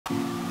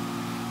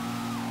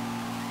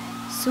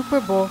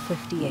Super Bowl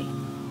 58.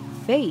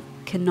 Fate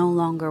can no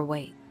longer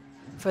wait.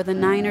 For the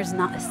Niners,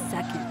 not a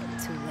second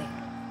too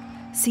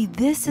late. See,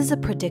 this is a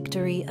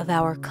predictory of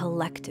our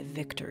collective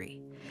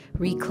victory,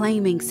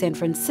 reclaiming San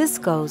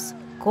Francisco's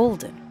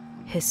golden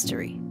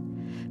history.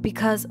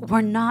 Because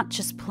we're not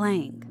just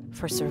playing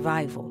for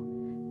survival.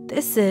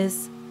 This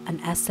is an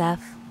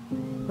SF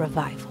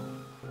revival.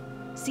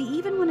 See,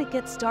 even when it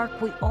gets dark,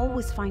 we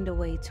always find a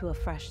way to a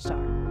fresh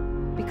start.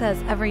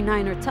 Because every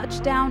Niner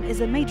touchdown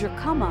is a major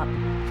come-up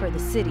for the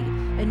city.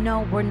 And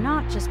no, we're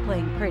not just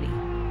playing pretty.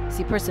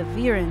 See,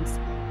 perseverance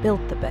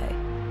built the bay.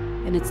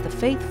 And it's the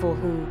faithful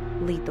who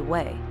lead the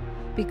way.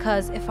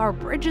 Because if our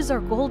bridges are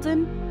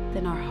golden,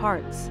 then our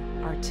hearts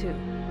are too.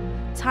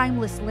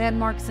 Timeless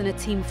landmarks and a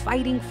team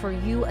fighting for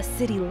you, a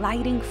city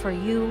lighting for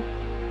you.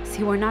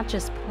 See, we're not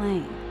just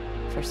playing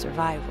for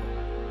survival.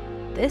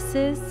 This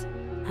is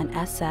an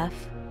SF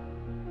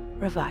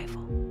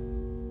revival.